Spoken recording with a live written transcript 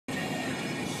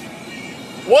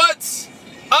What's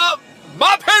up,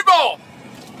 my people?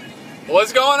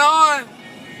 What's going on?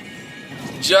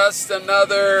 Just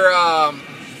another,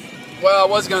 well, I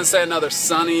was going to say another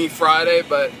sunny Friday,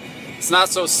 but it's not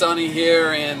so sunny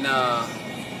here in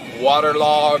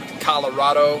waterlogged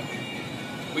Colorado.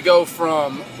 We go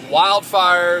from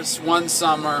wildfires one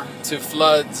summer to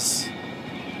floods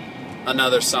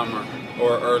another summer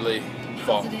or early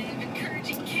fall.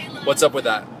 What's up with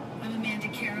that?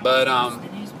 But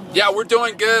yeah, we're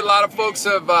doing good. A lot of folks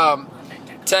have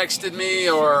texted me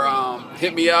or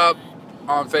hit me up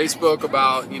on Facebook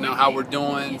about, you know, how we're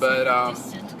doing. But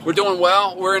we're doing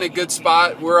well. We're in a good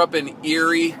spot. We're up in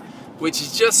Erie, which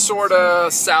is just sort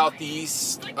of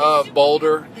southeast of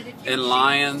Boulder and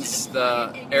Lyons,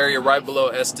 the area right below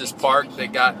Estes Park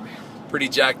that got pretty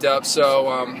jacked up.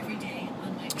 So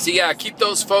yeah, keep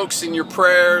those folks in your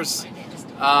prayers.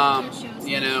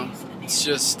 You know, it's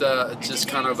just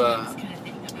kind of a,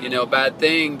 you know, bad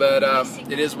thing, but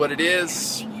it is what it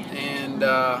is. And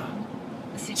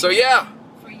so yeah,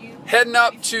 heading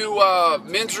up to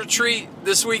men's retreat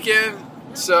this weekend.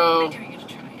 So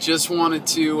just wanted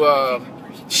to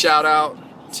shout out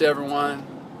to everyone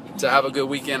to have a good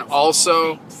weekend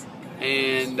also.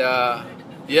 And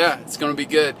yeah, it's gonna be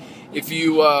good. If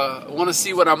you want to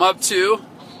see what I'm up to,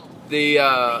 the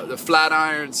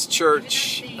Flatirons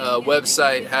Church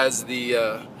website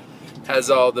has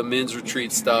all the men's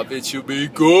retreat stuff. It should be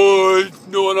good.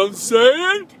 Know what I'm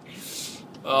saying?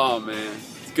 Oh man,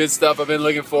 it's good stuff. I've been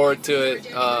looking forward to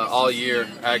it all year,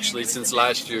 actually, since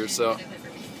last year. So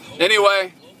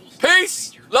anyway,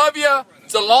 peace. Love ya.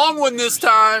 It's a long one this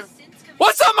time.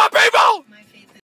 What's up, my people?